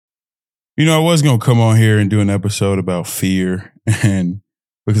I was going to come on here and do an episode about fear, and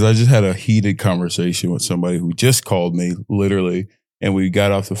because I just had a heated conversation with somebody who just called me literally, and we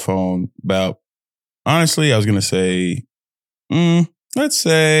got off the phone about, honestly, I was going to say, let's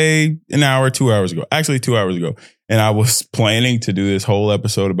say an hour, 2 hours ago, actually 2 hours ago. And I was planning to do this whole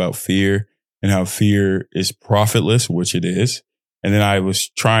episode about fear and how fear is profitless, which it is. And then I was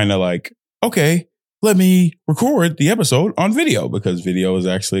trying to okay, let me record the episode on video, because video is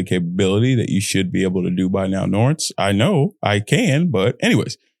actually a capability that you should be able to do by now, Lawrence. I know I can, but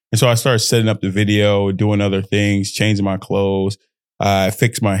anyways. And so I started setting up the video, doing other things, changing my clothes. I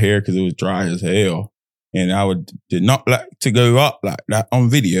fixed my hair because it was dry as hell. And I did not like to go up like that on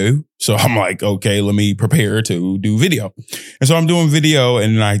video. So I'm like, okay, let me prepare to do video. And so I'm doing video,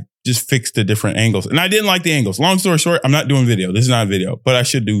 and I just fixed the different angles. And I didn't like the angles. Long story short, I'm not doing video. This is not video, but I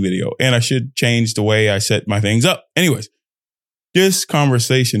should do video. And I should change the way I set my things up. Anyways, this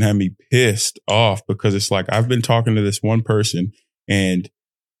conversation had me pissed off because it's like I've been talking to this one person, and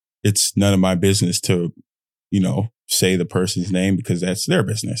it's none of my business to, say the person's name because that's their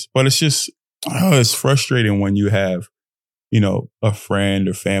business. But it's just, it's frustrating when you have, a friend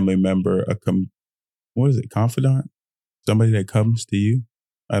or family member, confidant? Somebody that comes to you.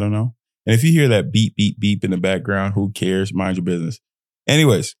 I don't know. And if you hear that beep, beep, beep in the background, who cares? Mind your business.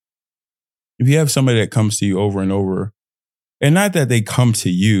 Anyways, if you have somebody that comes to you over and over, and not that they come to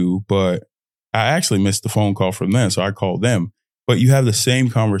you, but I actually missed the phone call from them, so I called them. But you have the same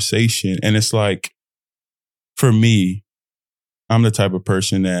conversation, and it's like, for me, I'm the type of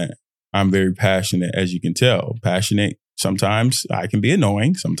person that I'm very passionate, as you can tell. Passionate. Sometimes I can be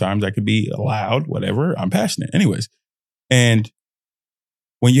annoying. Sometimes I can be loud, whatever. I'm passionate. Anyways. And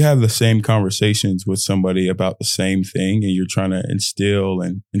when you have the same conversations with somebody about the same thing, and you're trying to instill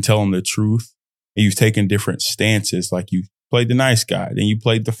and tell them the truth, and you've taken different stances, like you've played the nice guy, then you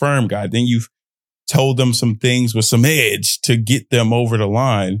played the firm guy, then you've told them some things with some edge to get them over the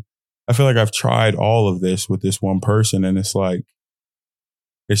line. I feel like I've tried all of this with this one person, and it's like,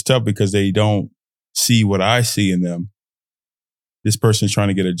 it's tough because they don't see what I see in them. This person's trying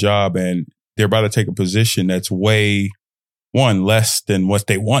to get a job, and they're about to take a position that's way, one, less than what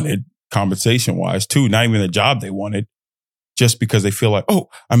they wanted compensation wise. Two, not even the job they wanted, just because they feel like, oh,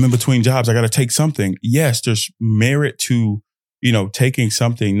 I'm in between jobs. I got to take something. Yes, there's merit to, taking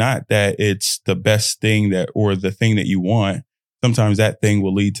something, not that it's the best thing or the thing that you want. Sometimes that thing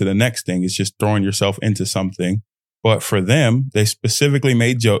will lead to the next thing. It's just throwing yourself into something. But for them, they specifically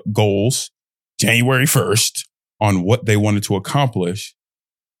made goals January 1st on what they wanted to accomplish.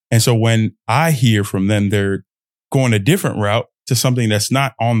 And so when I hear from them, they're going a different route to something that's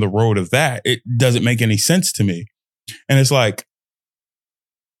not on the road of that, it doesn't make any sense to me. And it's like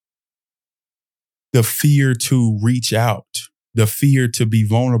the fear to reach out, the fear to be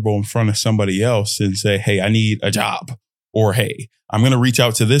vulnerable in front of somebody else and say, hey, I need a job, or hey, I'm going to reach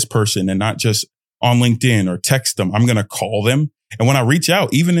out to this person, and not just on LinkedIn or text them. I'm going to call them. And when I reach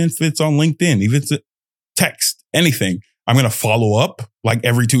out, even if it's on LinkedIn, even if it's a text, anything, I'm going to follow up like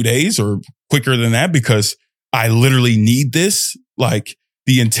every 2 days or quicker than that, because I literally need this. Like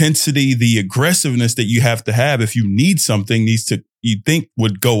the intensity, the aggressiveness that you have to have if you need something you think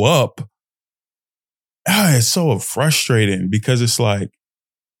would go up. It's so frustrating because it's like,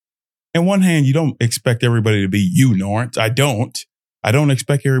 on one hand, you don't expect everybody to be you, Lawrence. I don't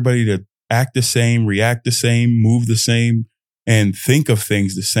expect everybody to act the same, react the same, move the same, and think of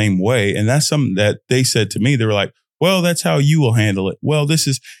things the same way. And that's something that they said to me. They were like, well, that's how you will handle it. Well,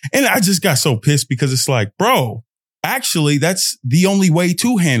 and I just got so pissed because it's like, bro, actually, that's the only way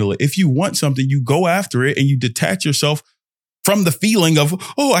to handle it. If you want something, you go after it, and you detach yourself from the feeling of,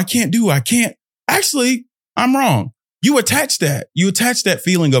 oh, I can't. Actually, I'm wrong. You attach that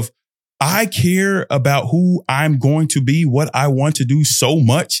feeling of, I care about who I'm going to be, what I want to do so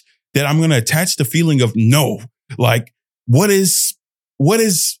much that I'm going to attach the feeling of no, like what is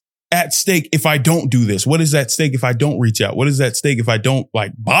at stake if I don't do this? What is at stake if I don't reach out? What is at stake if I don't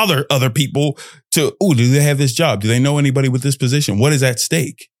bother other people to, do they have this job? Do they know anybody with this position? What is at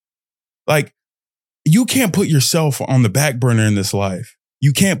stake? Like, you can't put yourself on the back burner in this life.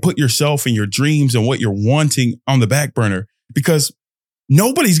 You can't put yourself and your dreams and what you're wanting on the back burner, because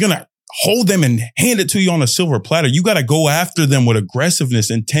nobody's going to hold them and hand it to you on a silver platter. You got to go after them with aggressiveness,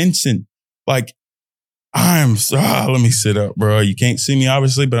 intention. Like, let me sit up, bro. You can't see me,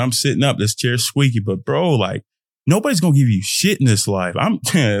 obviously, but I'm sitting up. This chair's squeaky, but bro, nobody's going to give you shit in this life.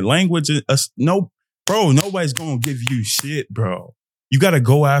 Nobody's going to give you shit, bro. You got to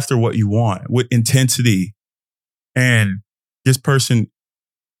go after what you want with intensity. And this person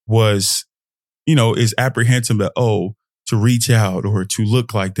was, is apprehensive that, reach out or to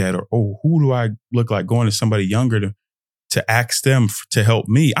look like that, or, oh, who do I look like, going to somebody younger to ask them to help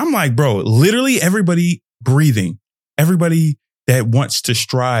me. I'm like, bro, literally everybody breathing, everybody that wants to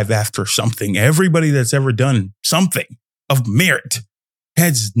strive after something, everybody that's ever done something of merit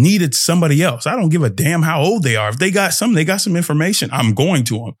has needed somebody else. I don't give a damn how old they are. If they got some information, I'm going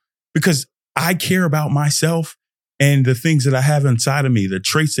to them because I care about myself and the things that I have inside of me, the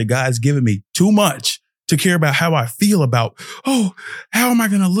traits that God's given me too much to care about how I feel about, oh, how am I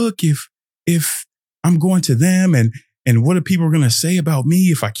going to look if I'm going to them and what are people going to say about me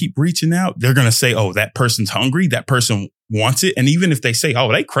if I keep reaching out? They're going to say, oh, that person's hungry. That person wants it. And even if they say,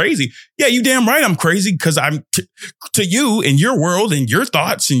 oh, they crazy. Yeah, you damn right I'm crazy because I'm to you in your world and your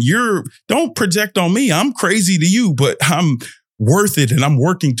thoughts and don't project on me. I'm crazy to you, but I'm worth it and I'm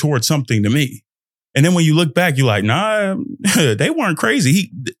working towards something to me. And then when you look back, you're like, nah, they weren't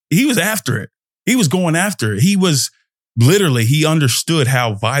crazy. He was after it. He was going after it. He understood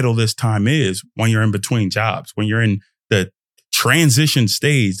how vital this time is when you're in between jobs, when you're in the transition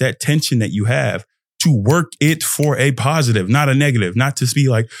stage, that tension that you have to work it for a positive, not a negative, not to be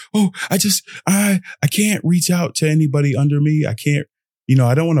like, oh, I can't reach out to anybody under me. I can't,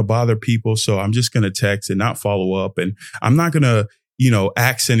 I don't want to bother people. So I'm just going to text and not follow up. And I'm not going to,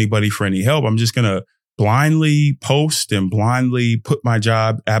 ask anybody for any help. I'm just going to blindly post and blindly put my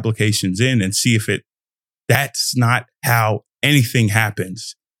job applications in and see if that's not how anything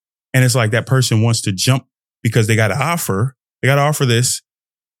happens. And it's like that person wants to jump because they got to offer this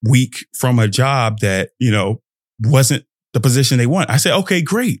week from a job that, wasn't the position they want. I said, okay,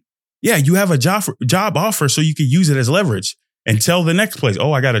 great. Yeah, you have a job offer so you can use it as leverage and tell the next place,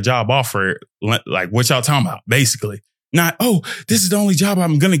 oh, I got a job offer. Like what y'all talking about, basically. Not, oh, this is the only job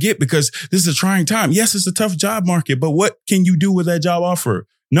I'm going to get because this is a trying time. Yes, it's a tough job market, but what can you do with that job offer?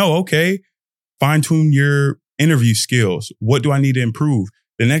 No, okay. Fine tune your interview skills. What do I need to improve?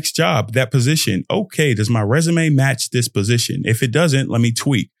 The next job, that position. Okay, does my resume match this position? If it doesn't, let me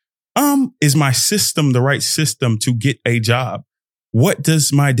tweak. Is my system the right system to get a job? What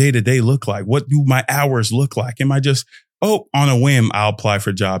does my day-to-day look like? What do my hours look like? Am I just, on a whim, I'll apply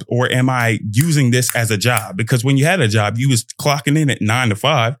for jobs? Or am I using this as a job? Because when you had a job, you was clocking in at 9 to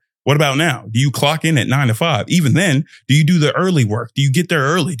 5. What about now? Do you clock in at 9 to 5? Even then, do you do the early work? Do you get there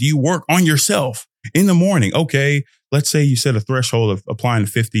early? Do you work on yourself in the morning? Okay, let's say you set a threshold of applying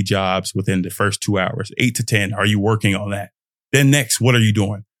to 50 jobs within the first 2 hours, 8 to 10. Are you working on that? Then next, what are you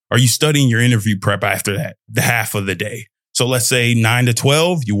doing? Are you studying your interview prep after that, the half of the day? So let's say 9 to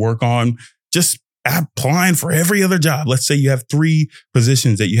 12, you work on just applying for every other job. Let's say you have 3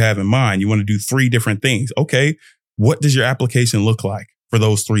 positions that you have in mind. You want to do 3 different things. Okay, what does your application look like for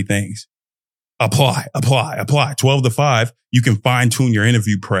those 3 things? Apply. 12 to 5, you can fine tune your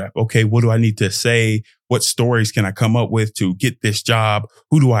interview prep. Okay, what do I need to say? What stories can I come up with to get this job?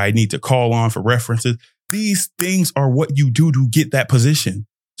 Who do I need to call on for references? These things are what you do to get that position.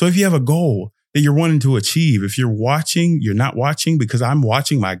 So if you have a goal that you're wanting to achieve, if you're watching, you're not watching because I'm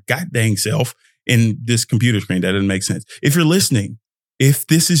watching my goddamn self in this computer screen. That doesn't make sense. If you're listening, if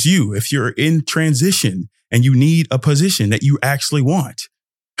this is you, if you're in transition and you need a position that you actually want,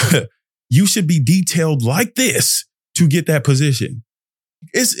 you should be detailed like this to get that position.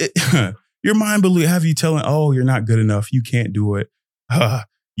 Your mind will have you telling, oh, you're not good enough. You can't do it.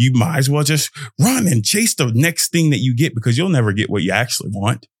 You might as well just run and chase the next thing that you get because you'll never get what you actually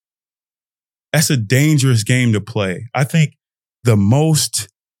want. That's a dangerous game to play. I think the most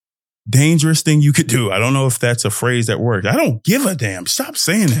dangerous thing you could do, I don't know if that's a phrase that works. I don't give a damn. Stop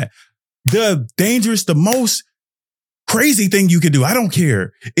saying that. The most crazy thing you could do, I don't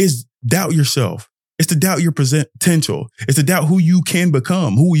care, is doubt yourself. It's to doubt your potential. It's to doubt who you can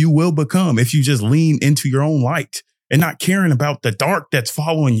become, who you will become if you just lean into your own light and not caring about the dark that's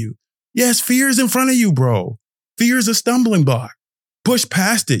following you. Yes, fear is in front of you, bro. Fear is a stumbling block. Push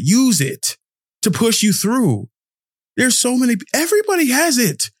past it. Use it to push you through. There's so many, everybody has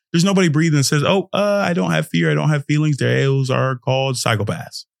it. There's nobody breathing and says, oh, I don't have fear. I don't have feelings. Those are called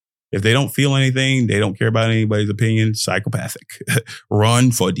psychopaths. If they don't feel anything, they don't care about anybody's opinion, psychopathic.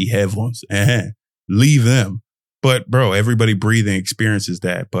 Run for the heavens. Leave them. But bro, everybody breathing experiences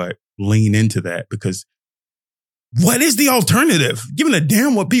that, but lean into that because what is the alternative? Giving a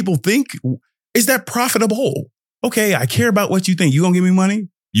damn what people think, is that profitable? Okay, I care about what you think. You gonna give me money?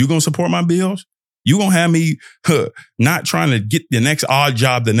 You gonna support my bills? You gonna have me not trying to get the next odd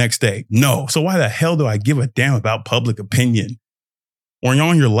job the next day? No. So why the hell do I give a damn about public opinion? When you're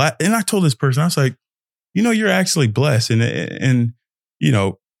on your lap, and I told this person, I was like, you're actually blessed. And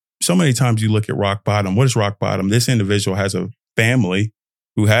so many times you look at rock bottom. What is rock bottom? This individual has a family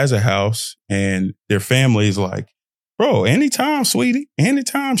who has a house and their family is like, bro, anytime, sweetie,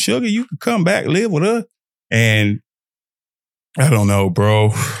 anytime, sugar, you can come back, live with us. And I don't know,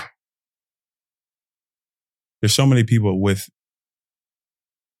 bro. There's so many people with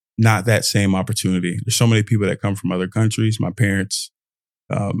not that same opportunity. There's so many people that come from other countries. My parents,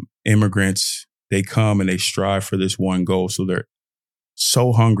 immigrants, they come and they strive for this one goal. So they're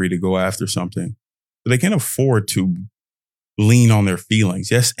so hungry to go after something. But they can't afford to lean on their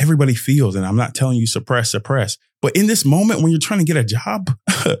feelings. Yes, everybody feels, and I'm not telling you suppress. But in this moment when you're trying to get a job,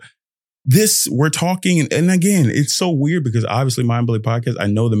 we're talking, and again, it's so weird because obviously Mind Bully Podcast, I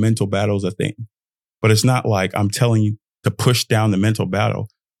know the mental battle is a thing, but it's not like I'm telling you to push down the mental battle.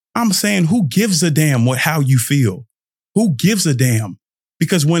 I'm saying, who gives a damn how you feel? Who gives a damn?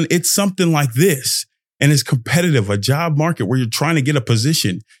 Because when it's something like this and it's competitive, a job market where you're trying to get a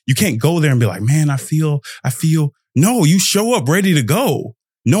position, you can't go there and be like, man, I feel. No, you show up ready to go,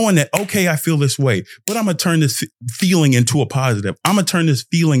 knowing that, okay, I feel this way, but I'm going to turn this feeling into a positive. I'm going to turn this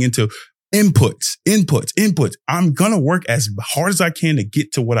feeling into inputs. I'm going to work as hard as I can to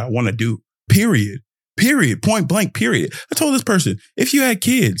get to what I want to do. Period. Point blank, period. I told this person, if you had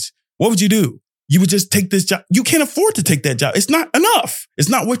kids, what would you do? You would just take this job. You can't afford to take that job. It's not enough. It's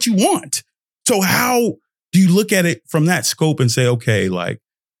not what you want. So how do you look at it from that scope and say, okay, like,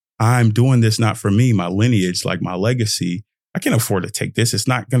 I'm doing this not for me, my lineage, like my legacy. I can't afford to take this. It's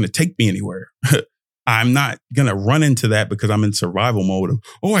not going to take me anywhere. I'm not going to run into that because I'm in survival mode of,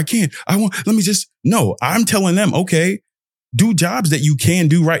 I can't. No, I'm telling them, okay, do jobs that you can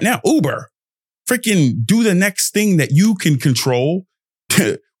do right now. Uber, freaking do the next thing that you can control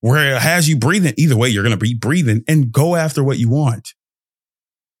where it has you breathing. Either way, you're going to be breathing and go after what you want.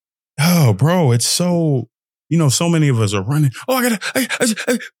 Oh, bro, it's so, so many of us are running.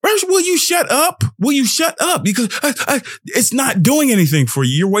 Will you shut up? Will you shut up? Because it's not doing anything for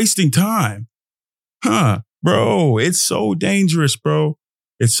you. You're wasting time. Bro, it's so dangerous, bro.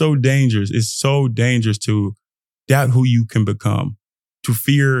 It's so dangerous. It's so dangerous to doubt who you can become, to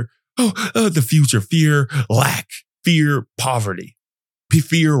fear, the future, fear lack, fear poverty,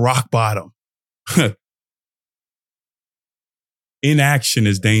 fear rock bottom. Inaction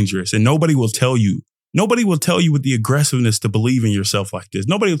is dangerous, and nobody will tell you. Nobody will tell you with the aggressiveness to believe in yourself like this.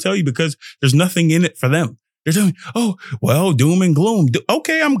 Nobody will tell you because there's nothing in it for them. They're telling you, doom and gloom.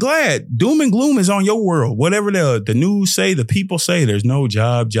 Okay, I'm glad. Doom and gloom is on your world. Whatever the news say, the people say, there's no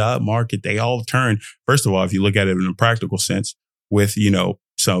job market. They all turn. First of all, if you look at it in a practical sense with,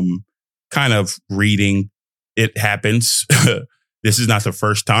 some kind of reading, it happens. This is not the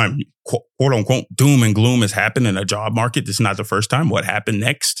first time, quote unquote, doom and gloom has happened in a job market. This is not the first time. What happened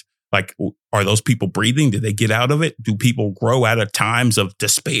next? Like, are those people breathing? Did they get out of it? Do people grow out of times of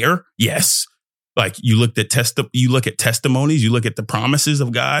despair? Yes. Like you look at testimonies, you look at the promises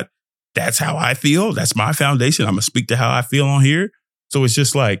of God. That's how I feel. That's my foundation. I'm going to speak to how I feel on here. So it's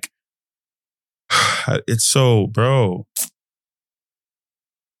just like, it's so, bro.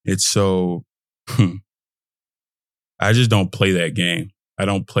 It's so, I just don't play that game. I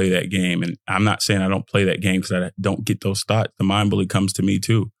don't play that game. And I'm not saying I don't play that game because I don't get those thoughts. The mind bully comes to me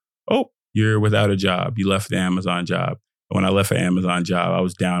too. Oh, you're without a job. You left the Amazon job. When I left the Amazon job, I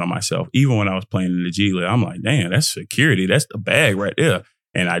was down on myself. Even when I was playing in the G League, I'm like, damn, that's security. That's the bag right there.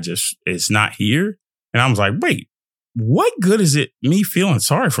 And it's not here. And I was like, wait, what good is it me feeling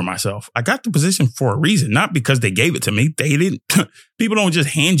sorry for myself? I got the position for a reason, not because they gave it to me. They didn't. People don't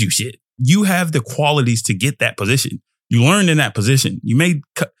just hand you shit. You have the qualities to get that position. You learned in that position. You made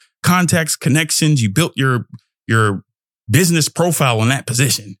contacts, connections. You built your business profile in that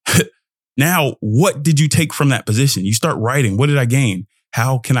position. Now, what did you take from that position? You start writing. What did I gain?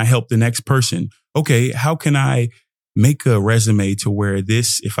 How can I help the next person? Okay, how can I make a resume to where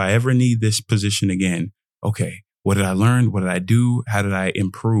if I ever need this position again, okay, what did I learn? What did I do? How did I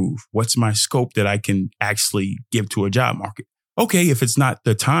improve? What's my scope that I can actually give to a job market? Okay, if it's not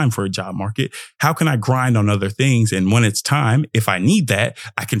the time for a job market, how can I grind on other things? And when it's time, if I need that,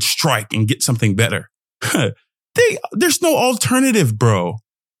 I can strike and get something better. There's no alternative, bro.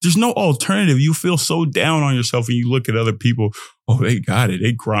 There's no alternative. You feel so down on yourself and you look at other people. Oh, they got it.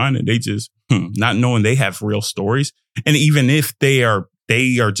 They grind and they just not knowing they have real stories. And even if they are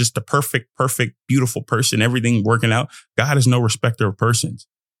just a perfect, beautiful person, everything working out, God is no respecter of persons.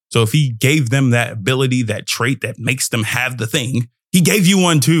 So if he gave them that ability, that trait that makes them have the thing, he gave you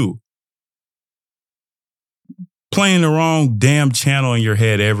one too. Playing the wrong damn channel in your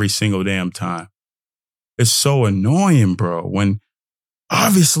head every single damn time. It's so annoying, bro. When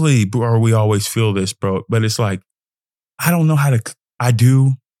obviously, bro, we always feel this, bro. But it's like, I don't know I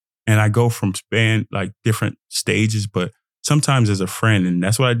do. And I go from different stages, but sometimes as a friend, and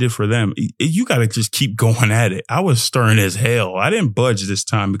that's what I did for them, you got to just keep going at it. I was stern as hell. I didn't budge this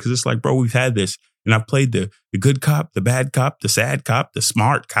time because it's like, bro, we've had this. And I've played the good cop, the bad cop, the sad cop, the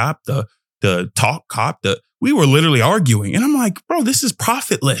smart cop, the talk cop. We were literally arguing. And I'm like, bro, this is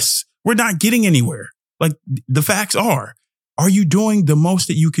profitless. We're not getting anywhere. Like, the facts are you doing the most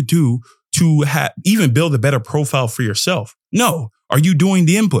that you could do to even build a better profile for yourself? No. Are you doing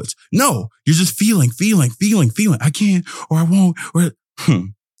the inputs? No. You're just feeling. I can't, or I won't, or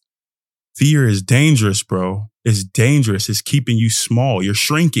Fear is dangerous, bro. It's dangerous. It's keeping you small. You're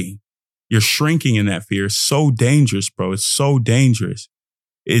shrinking. You're shrinking in that fear. It's so dangerous, bro. It's so dangerous.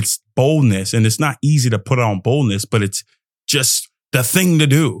 It's boldness, and it's not easy to put on boldness, but it's just the thing to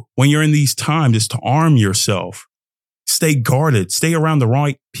do when you're in these times, is to arm yourself. Stay guarded. Stay around the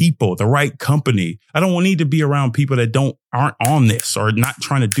right people, the right company. I don't need to be around people that aren't on this or not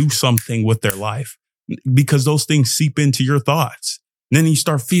trying to do something with their life, because those things seep into your thoughts. And then you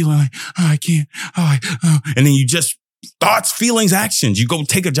start feeling like, I can't. And then you just thoughts, feelings, actions. You go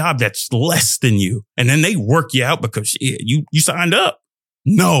take a job that's less than you, and then they work you out because you signed up.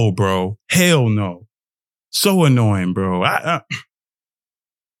 No, bro. Hell no. So annoying, bro.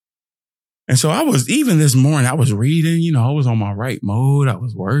 And so even this morning, I was reading, I was on my right mode. I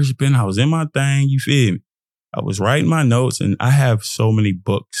was worshiping. I was in my thing. You feel me? I was writing my notes, and I have so many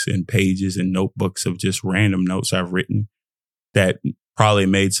books and pages and notebooks of just random notes I've written that probably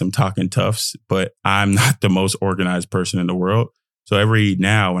made some talking toughs, but I'm not the most organized person in the world. So every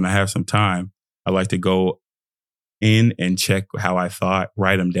now when I have some time, I like to go in and check how I thought,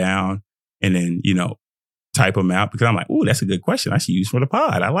 write them down, and then, type them out, because I'm like, ooh, that's a good question I should use for the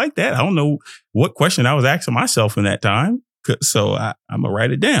pod. I like that. I don't know what question I was asking myself in that time. So I'm going to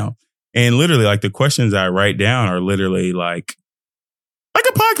write it down. And literally, like, the questions I write down are literally like a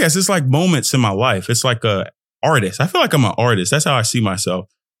podcast. It's like moments in my life. It's like a artist. I feel like I'm an artist. That's how I see myself.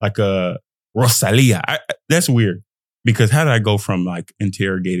 Like a Rosalia. That's weird, because how did I go from like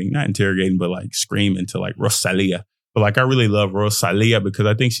not interrogating, but like screaming to like Rosalia? But like, I really love Rosalia because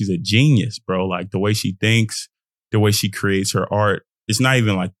I think she's a genius, bro. Like, the way she thinks, the way she creates her art. It's not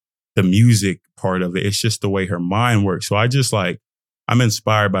even like the music part of it. It's just the way her mind works. So I'm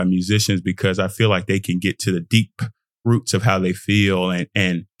inspired by musicians because I feel like they can get to the deep roots of how they feel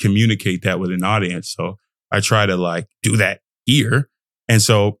and communicate that with an audience. So I try to like do that here. And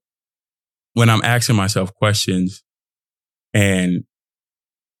so when I'm asking myself questions and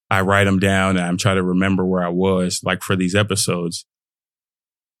I write them down and I'm trying to remember where I was, like, for these episodes,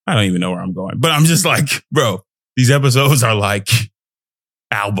 I don't even know where I'm going, but I'm just like, bro, these episodes are like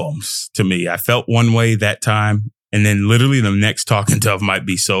albums to me. I felt one way that time. And then literally the next talking tough might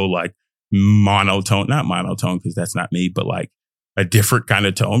be so like monotone, not monotone, because that's not me, but like a different kind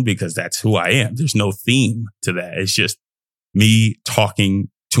of tone, because that's who I am. There's no theme to that. It's just me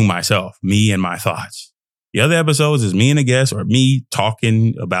talking to myself, me and my thoughts. The other episodes is me and a guest or me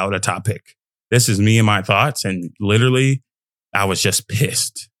talking about a topic. This is me and my thoughts. And literally, I was just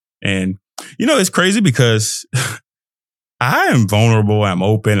pissed. And, it's crazy because I am vulnerable. I'm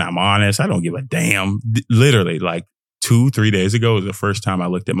open. I'm honest. I don't give a damn. Literally, like 2-3 days ago was the first time I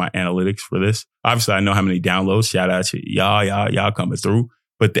looked at my analytics for this. Obviously, I know how many downloads. Shout out to y'all coming through.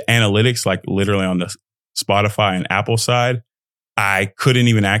 But the analytics, like literally on the Spotify and Apple side, I couldn't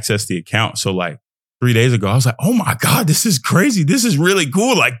even access the account. So like 3 days ago, I was like, oh my God, this is crazy. This is really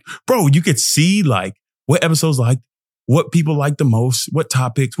cool. Like, bro, you could see like what episodes like, what people like the most, what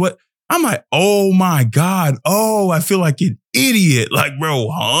topics, what. I'm like, oh my God. Oh, I feel like an idiot. Like, bro,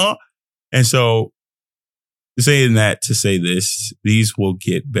 huh? And so saying that to say this, these will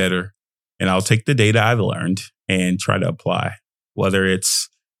get better. And I'll take the data I've learned and try to apply, whether it's,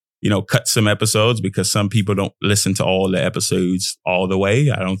 cut some episodes because some people don't listen to all the episodes all the way.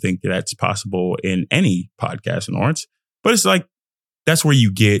 I don't think that's possible in any podcast in Lawrence, but it's like, that's where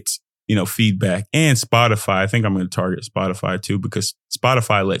you get, feedback. And Spotify, I think I'm going to target Spotify too, because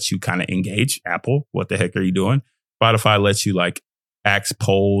Spotify lets you kind of engage. Apple, what the heck are you doing? Spotify lets you like ask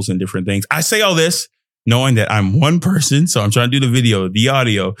polls and different things. I say all this knowing that I'm one person. So I'm trying to do the video, the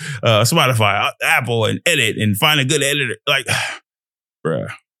audio, Spotify, Apple, and edit and find a good editor. Like,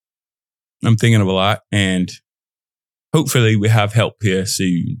 bruh. I'm thinking of a lot, and hopefully we have help here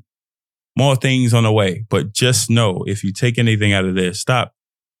soon. More things on the way, but just know if you take anything out of this, stop.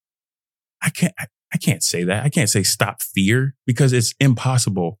 I can't say that. I can't say stop fear because it's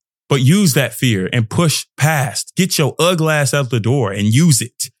impossible, but use that fear and push past. Get your ugly ass out the door and use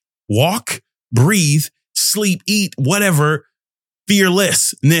it. Walk, breathe, sleep, eat, whatever.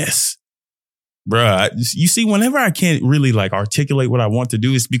 Fearlessness. Bruh, you see, whenever I can't really like articulate what I want to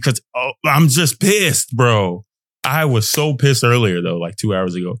do, it's because I'm just pissed, bro. I was so pissed earlier though, like 2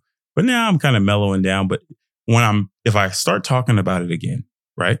 hours ago. But now I'm kind of mellowing down. But if I start talking about it again,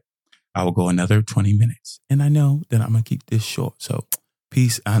 right, I will go another 20 minutes. And I know that I'm going to keep this short. So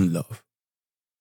peace and love.